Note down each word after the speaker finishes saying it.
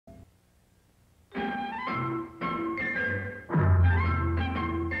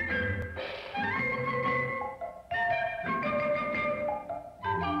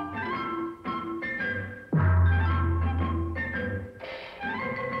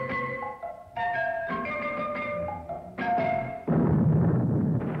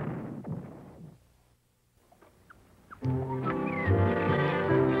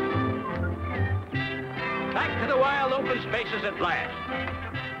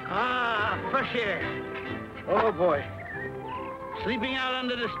fresh air. Oh, boy. Sleeping out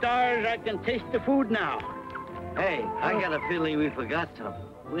under the stars, I can taste the food now. Hey, I got a feeling we forgot something.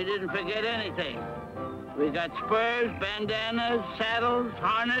 We didn't forget anything. We got spurs, bandanas, saddles,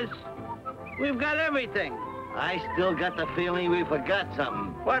 harness. We've got everything. I still got the feeling we forgot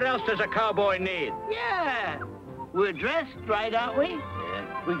something. What else does a cowboy need? Yeah. We're dressed right, aren't we?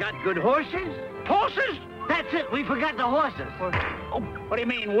 Yeah. We got good horses. Horses? That's it. We forgot the horses. Oh, what do you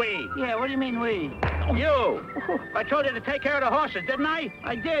mean, we? Yeah, what do you mean, we? You. I told you to take care of the horses, didn't I?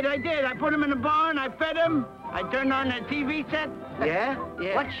 I did. I put them in the barn. I fed them. I turned on the TV set. Yeah?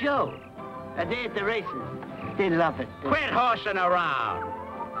 Yeah. What show? A day at the races. They love it. Quit horsing around.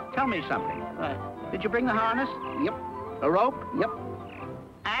 Tell me something. Did you bring the harness? Yep. A rope? Yep.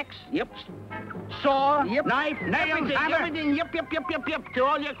 Axe? Yep. Saw? Yep. Knife? Nails? Everything. Yep. To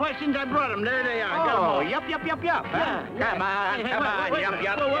all your questions, I brought them. There they are. Oh, yep. Yeah. Come on. Yep. Wait.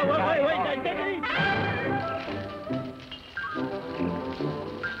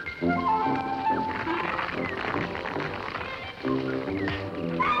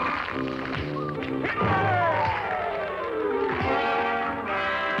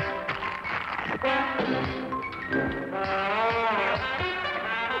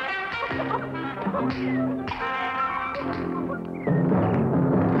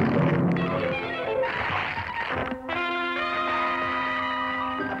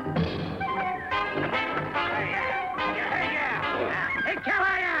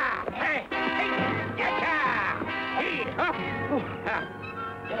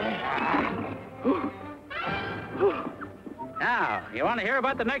 Now, you want to hear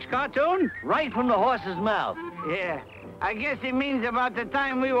about the next cartoon? Right from the horse's mouth. Yeah. I guess it means about the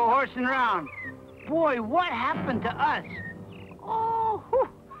time we were horsing around. Boy, what happened to us? Oh, whew.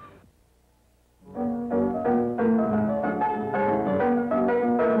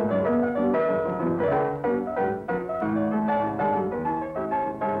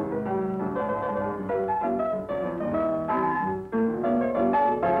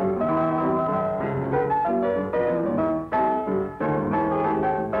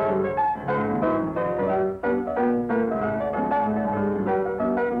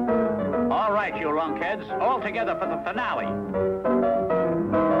 All together for the finale.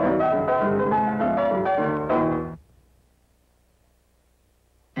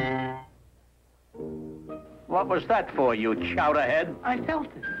 What was that for, you chowderhead? I felt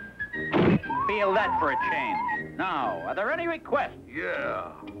it. Feel that for a change. Now, are there any requests?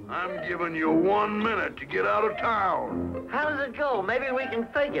 Yeah, I'm giving you 1 minute to get out of town. How does it go? Maybe we can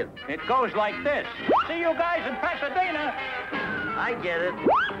fake it. It goes like this. See you guys in Pasadena. I get it.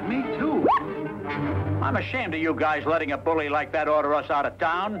 Me too. I'm ashamed of you guys letting a bully like that order us out of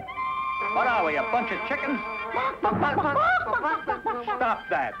town. What are we, a bunch of chickens? Stop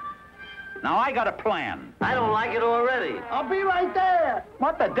that. Now, I got a plan. I don't like it already. I'll be right there.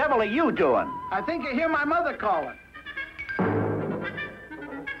 What the devil are you doing? I think I hear my mother calling.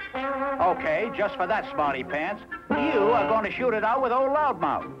 Okay, just for that, smarty pants, you are going to shoot it out with old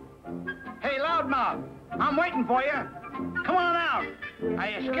Loudmouth. Hey, Loudmouth, I'm waiting for you. Come on out. Are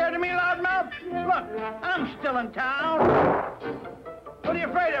you scared of me, Loudmouth? Look, I'm still in town. What are you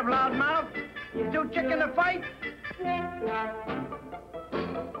afraid of, Loudmouth? You too chicken to fight?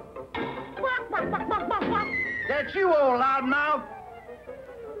 That's you, old Loudmouth.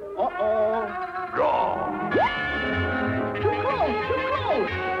 Uh-oh. Draw. Too close.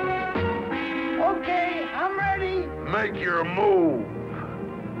 Okay, I'm ready. Make your move.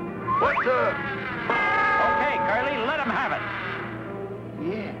 What's up? Okay, Curly, let him have it.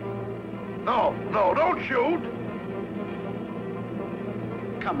 Yeah. No, don't shoot.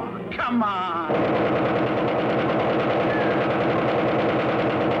 Come on.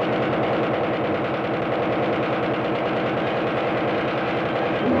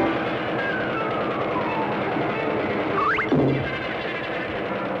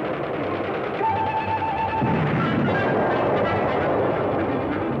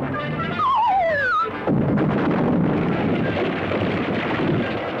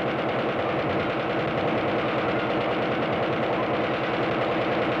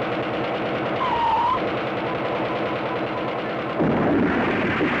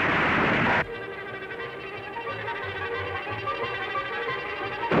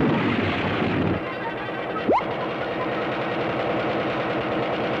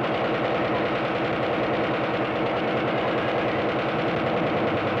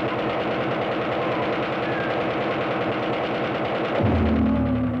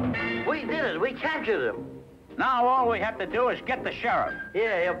 Now all we have to do is get the sheriff.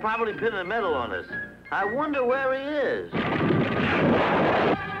 Yeah, he'll probably pin a medal on us. I wonder where he is.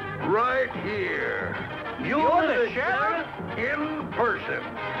 right here. You're the sheriff? In person.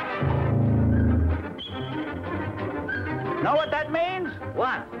 Know what that means?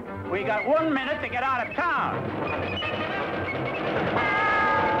 What? We got 1 minute to get out of town.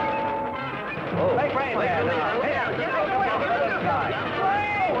 Oh. Make right there now. Here, get away from this guy.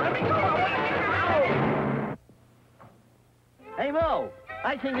 Let me go. Hey, Mo,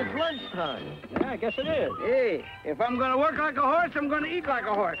 I think it's lunchtime. Yeah, I guess it is. Hey, if I'm gonna work like a horse, I'm gonna eat like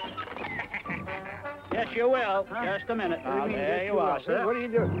a horse. Yes, you will. Just a minute. What do Now, you mean, there yes, you are, will? sir. What are you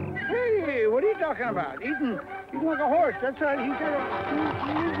doing? Hey, what are you talking about? Eating like a horse. That's right. He said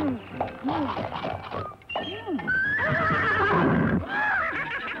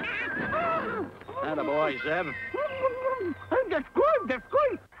Atta boy, Zeb. That's good. That's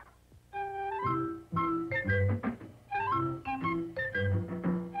good.